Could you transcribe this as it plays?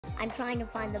I'm trying to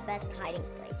find the best hiding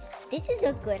place. This is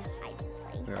a good hiding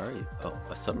place. Where are you? Oh,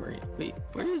 a submarine. Wait,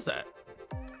 where is that?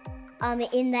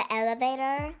 In the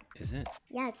elevator. Is it?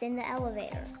 Yeah, it's in the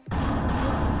elevator.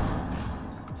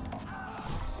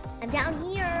 I'm down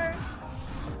here.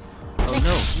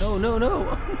 Oh no, no, no, no.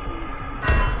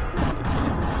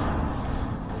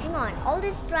 Hang on, I'll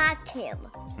distract him.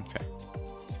 Okay.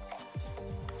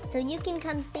 So you can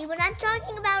come see what I'm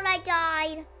talking about. I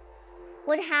died.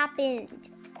 What happened?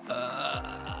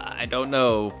 I don't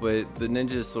know, but the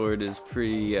ninja sword is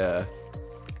pretty,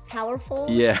 Powerful?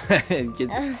 yeah,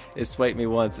 it swiped me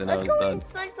once and I was Let's go done. in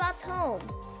SpongeBob's home.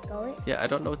 Go in. Yeah, I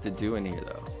don't know what to do in here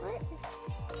though. What?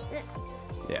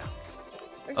 Yeah.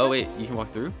 There's Oh wait, nothing- you can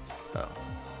walk through? Oh.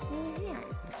 Yeah.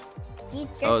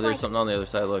 It's just Oh, there's like, something on the other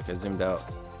side. Look, I zoomed out.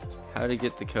 How to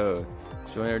get the code?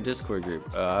 Join our Discord group.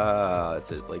 Ah,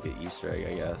 it's like an Easter egg,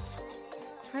 I guess.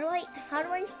 How do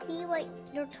I see what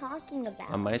you're talking about?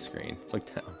 On my screen.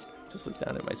 Look down. Just look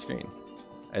down at my screen.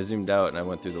 I zoomed out and I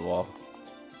went through the wall.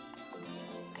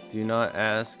 Do not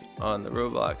ask on the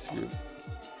Roblox group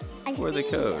for the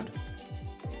code.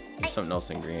 There's something else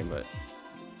in green, but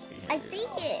I see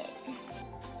it.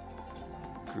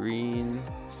 green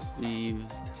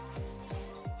sleeved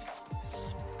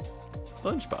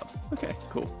SpongeBob. Okay,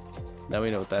 cool. Now we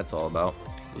know what that's all about.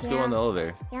 Let's go on the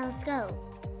elevator. Yeah, let's go.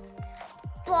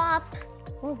 Bop.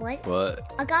 Whoa, what?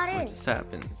 What? I got in. What just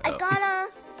happened? I Oh. gotta.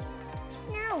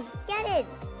 No, get it.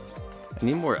 I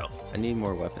need more. I need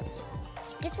more weapons.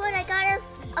 Guess what? I got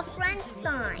a friend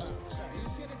sign.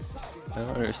 I don't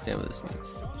understand what this means.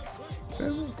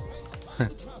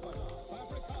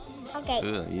 Okay.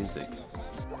 Ooh, music.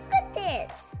 Look at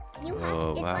this. You have.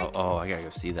 Oh It's wow. like, Oh, I gotta go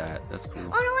see that. That's cool. oh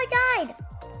no, I died.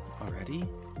 Already?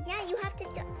 Yeah, you have to.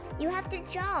 You have to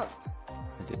jump.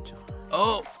 I did jump.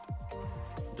 Oh!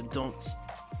 But don't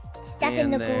Step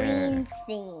in the there. green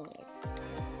thingies.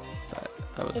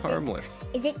 That was Is it- harmless.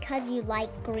 Is it cause you like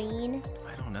green?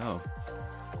 I don't know.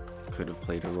 Could have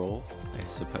played a role, I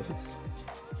suppose.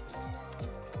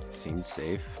 Seems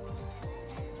safe.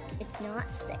 It's not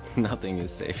safe. Nothing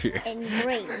is safe here. And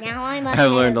great. Now I'm ahead.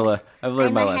 I've learned I've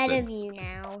learned I'm my ahead lesson. of you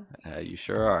now. You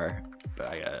sure are. But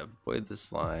I gotta avoid the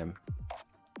slime.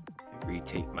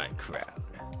 Retake my crown.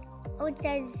 Oh, it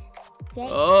says get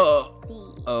Oh!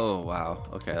 speed. Oh wow.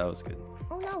 Okay, that was good.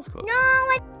 Oh no! close.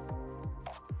 No!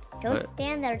 Don't What?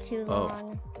 stand there too Oh.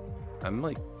 long. I'm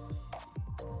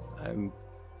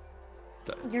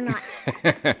done. You're not.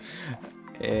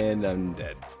 And I'm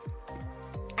dead.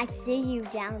 I see you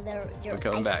down there. I'm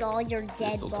coming back. I saw your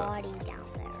dead still time. body down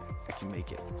there. I can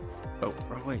make it. Oh,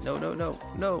 wrong way. No, no, no,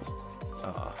 no.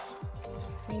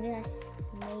 Maybe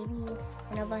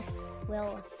one of us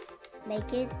will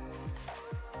make it.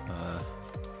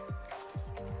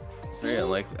 Very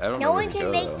unlikely. I don't No know where one to can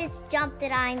go, make though. this jump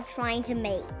that I'm trying to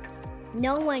make.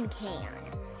 No one can.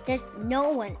 Just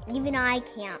no one. Even I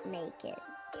can't make it.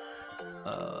 I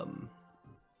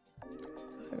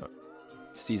don't.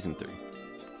 Season 3.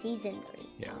 Season 3.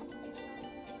 Yeah.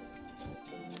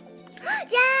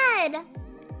 Jed!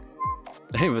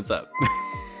 Hey, what's up?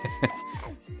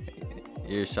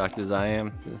 You're as shocked as I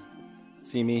am to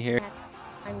see me here. That's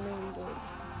unmuted.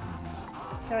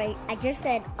 Sorry, I just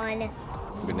said un.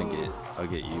 I'll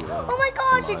get you. Oh my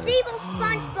gosh, some it's honor. evil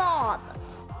SpongeBob!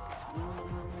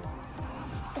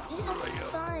 It's evil There you go.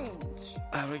 Sponge.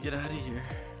 How do I get out of here?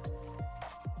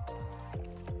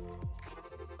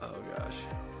 Oh gosh.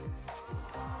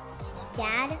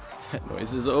 Dad? That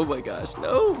noise is. Oh my gosh.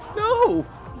 No! No!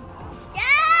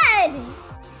 Dad!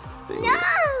 Stay away. No!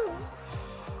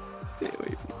 Stay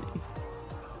away from me.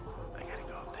 I gotta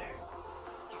go up there.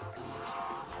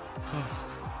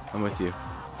 I'm with you.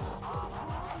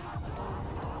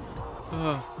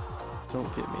 Oh,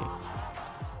 don't get me.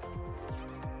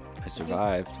 I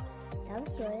survived. That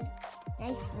was good.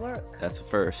 Nice work. That's a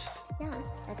first. Yeah,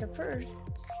 that's a first.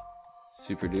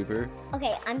 Super duper.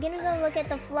 Okay, I'm gonna go look at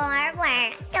the floor.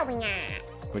 Where going on?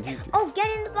 What'd you do? Oh,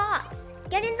 get in the box.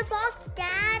 Get in the box,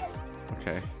 Dad.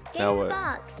 Okay. Get Now in what? the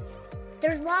box.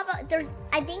 There's lava.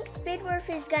 I think Spidwurf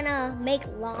is gonna make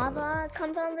lava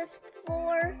come from this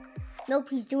floor. Nope,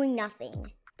 he's doing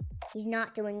nothing. He's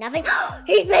not doing nothing.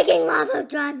 He's making lava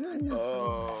drive on the floor.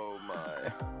 Oh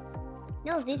my.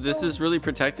 No, This is really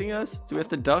protecting us? Do we have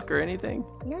to duck or anything?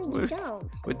 No, you Would- don't.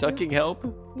 Would ducking help?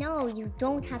 No, you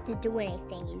don't have to do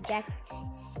anything. You just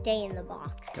stay in the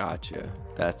box. Gotcha.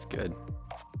 That's good.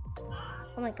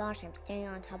 Oh my gosh, I'm standing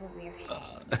on top of your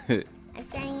head. I'm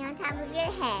standing on top of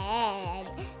your head.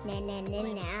 Na na na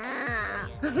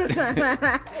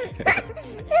na.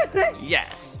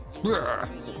 Yes!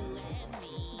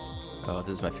 Oh, this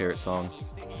is my favorite song.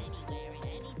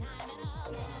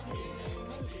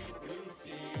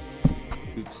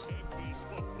 Oops.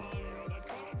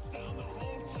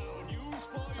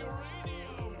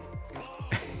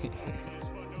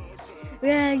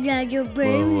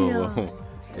 Whoa.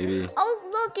 Maybe. Oh,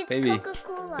 look, it's Baby.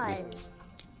 Coca-Cola.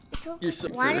 You're so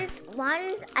why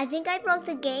does I think I broke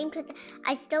the game because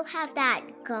I still have that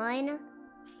gun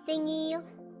thingy.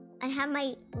 I have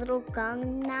my little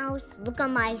gun mouse. Look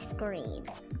on my screen.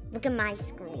 Look at my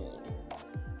screen.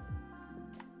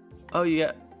 Oh, you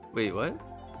got... Wait, what?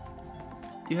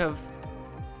 You have...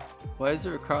 Why is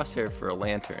there a crosshair for a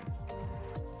lantern?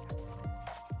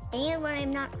 And when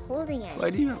I'm not holding it. Why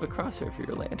do you have a crosshair for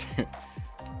your lantern?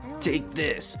 Take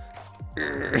this.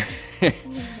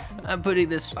 I'm putting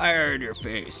this fire in your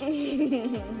face.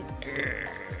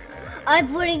 I'm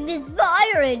putting this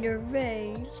fire in your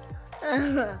face.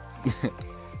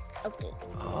 Okay.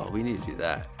 Oh, we need to do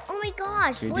that. Oh my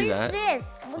gosh, what is this?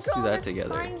 Look at all that the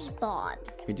together.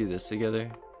 SpongeBobs. Can we do this together?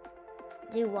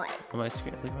 Do what? On my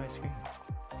screen. Look at my screen.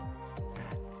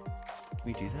 Can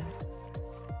we do that?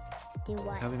 Do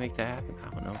what? How do we make that happen? I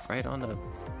don't know.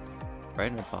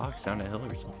 Right in a box down a hill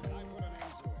or something.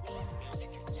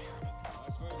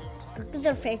 Look at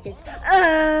their faces.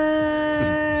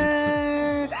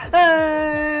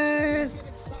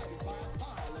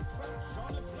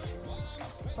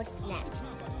 What's next?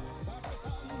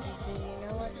 Do you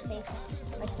know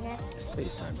what's next?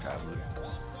 Space-time traveler.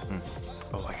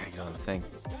 Oh, I gotta get on the thing.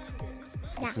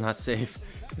 Yeah. This is not safe.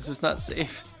 This is not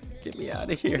safe. Get me out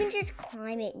of here. You can just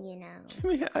climb it, you know. Get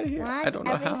me out of here. Why I don't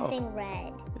know is how. everything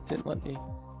red? It didn't let me.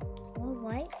 Oh,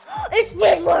 what? It's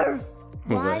Spidwurf!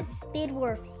 Why What? is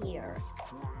Spidwurf here?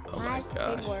 Oh Why my is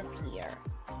gosh. Spidwurf here?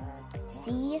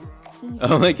 See? He's...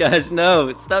 Oh my gosh,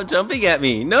 no. Stop jumping at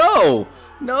me. No.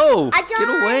 No. I died! Get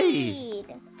away.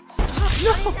 Stop.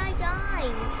 No. Why did I die?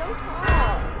 It's so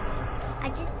tall. I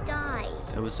just died.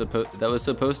 That was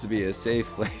supposed to be a safe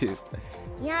place.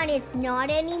 Yeah, and it's not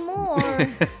anymore.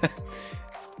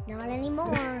 Not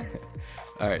anymore.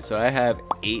 All right, so I have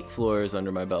 8 floors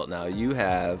under my belt now. You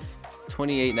have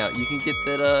 28 now. You can get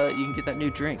that. You can get that new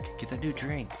drink. Get that new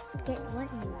drink. Get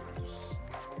what new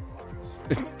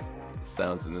drink?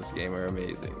 Sounds in this game are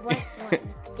amazing. What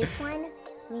one? This one?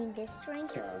 I mean, this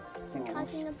drink we're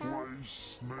talking about?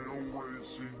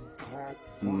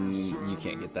 You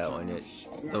can't get that one yet.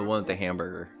 The one with the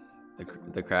hamburger,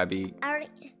 the Krabby. I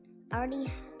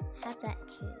already have that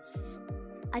juice.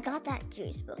 I got that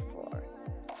juice before.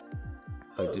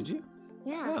 Oh, did you?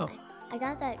 Yeah. Oh. I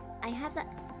got that. I have that.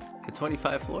 At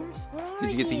 25 floors? Where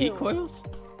Did you are get the heat coils?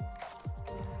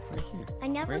 Right here. I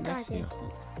never Right got next to the you.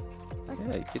 heat. What's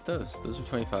Yeah, get those. Those are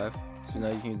 25. So now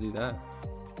you can do that.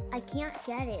 I can't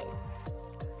get it.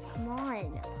 Come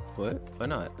on. What? Why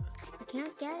not? I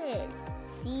can't get it.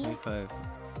 See? 25.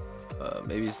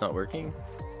 Maybe it's not working?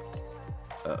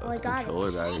 Oh, I got controller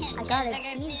it. batteries. I got a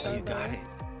cheeseburger. Oh, you got it.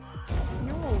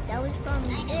 No, that was from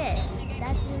this.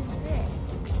 That was this.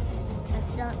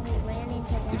 That's not we ran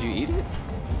into that. Did you eat it?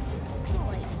 No,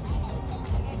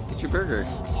 Get your burger.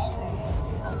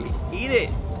 Eat it.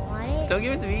 want it? Don't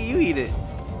give it to me. You eat it.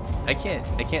 I can't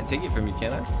take it from you,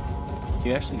 can I? Can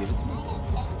you actually give it to me?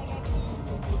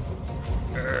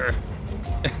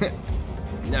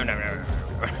 No.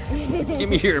 Give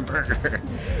me your burger.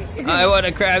 I want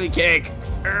a Krabby Cake.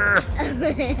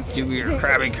 Give me your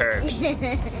Krabby Cakes.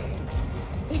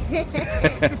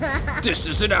 This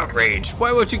is an outrage.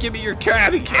 Why won't you give me your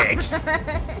Krabby Cakes?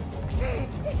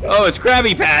 Oh, it's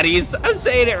Krabby Patties. I'm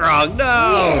saying it wrong.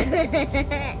 No.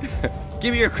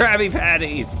 Give me your Krabby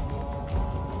Patties.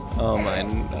 Oh my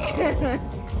no.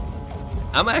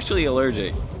 I'm actually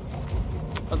allergic.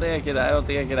 I don't think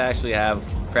I could actually have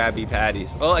Krabby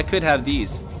Patties. Well, I could have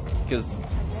these because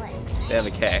they have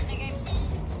a K.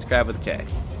 It's crab with a K,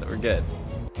 so we're good.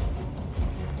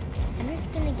 I'm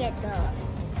just gonna get the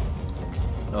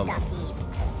Oh. stuffy.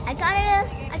 I got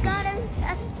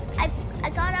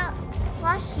a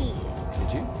plushie.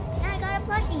 Did you? Yeah, I got a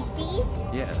plushie. See?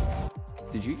 Yeah.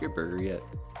 Did you eat your burger yet?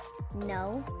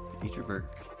 No. Eat your burger.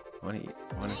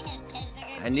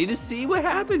 I need to see what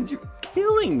happens. You're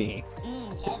killing me.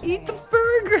 Eat the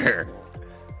burger.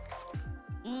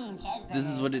 This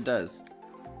is what it does.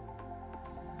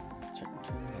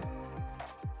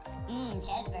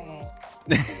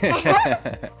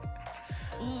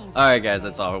 Alright guys,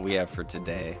 that's all we have for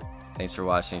today. Thanks for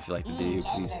watching. If you like the video,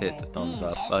 please hit the thumbs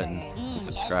up button and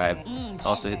subscribe.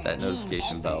 Also hit that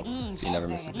notification bell so you never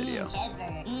miss a video.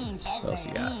 What else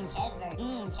you got?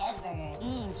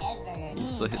 You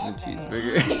still hitting the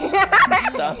cheeseburger?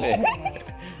 Stop it.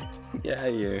 Yeah,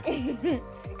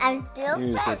 I'm still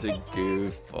you're such a pressing.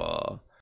 goofball.